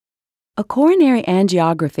A coronary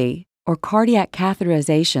angiography, or cardiac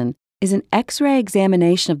catheterization, is an X-ray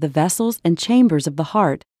examination of the vessels and chambers of the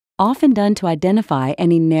heart, often done to identify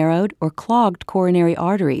any narrowed or clogged coronary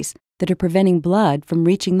arteries that are preventing blood from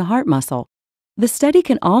reaching the heart muscle. The study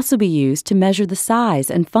can also be used to measure the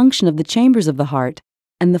size and function of the chambers of the heart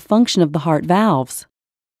and the function of the heart valves.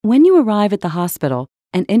 When you arrive at the hospital,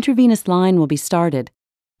 an intravenous line will be started.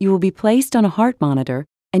 You will be placed on a heart monitor,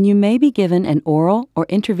 and you may be given an oral or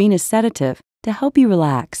intravenous sedative to help you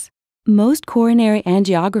relax. Most coronary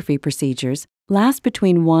angiography procedures last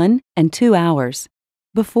between 1 and 2 hours.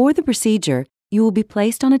 Before the procedure, you will be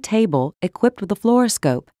placed on a table equipped with a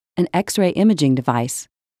fluoroscope, an X-ray imaging device.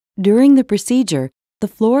 During the procedure, the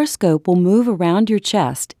fluoroscope will move around your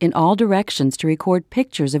chest in all directions to record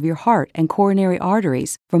pictures of your heart and coronary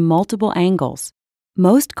arteries from multiple angles.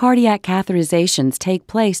 Most cardiac catheterizations take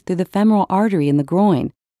place through the femoral artery in the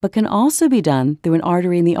groin, but can also be done through an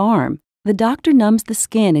artery in the arm. The doctor numbs the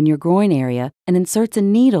skin in your groin area and inserts a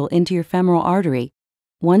needle into your femoral artery.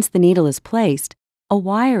 Once the needle is placed, a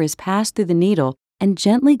wire is passed through the needle and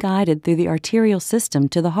gently guided through the arterial system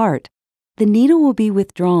to the heart. The needle will be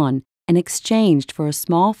withdrawn and exchanged for a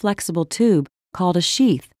small flexible tube called a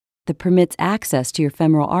sheath that permits access to your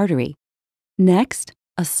femoral artery. Next,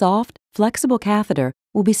 a soft, flexible catheter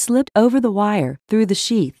will be slipped over the wire through the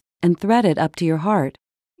sheath and threaded up to your heart.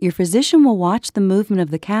 Your physician will watch the movement of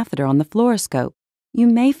the catheter on the fluoroscope. You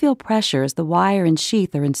may feel pressure as the wire and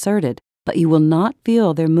sheath are inserted, but you will not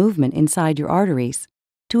feel their movement inside your arteries.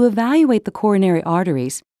 To evaluate the coronary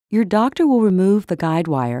arteries, your doctor will remove the guide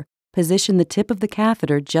wire, position the tip of the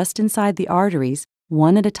catheter just inside the arteries,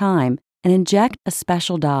 one at a time, and inject a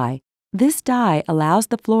special dye. This dye allows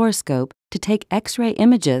the fluoroscope to take X-ray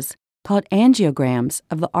images, called angiograms,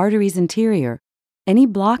 of the artery's interior. Any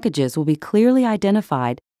blockages will be clearly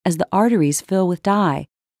identified as the arteries fill with dye.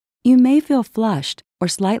 You may feel flushed or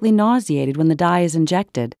slightly nauseated when the dye is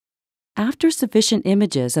injected. After sufficient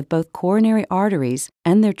images of both coronary arteries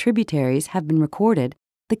and their tributaries have been recorded,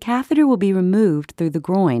 the catheter will be removed through the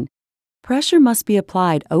groin. Pressure must be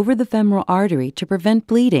applied over the femoral artery to prevent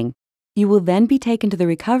bleeding. You will then be taken to the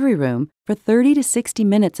recovery room for 30 to 60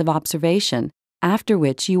 minutes of observation, after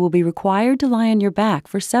which you will be required to lie on your back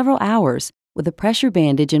for several hours with a pressure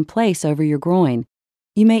bandage in place over your groin.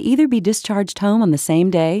 You may either be discharged home on the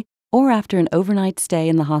same day or after an overnight stay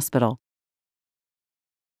in the hospital.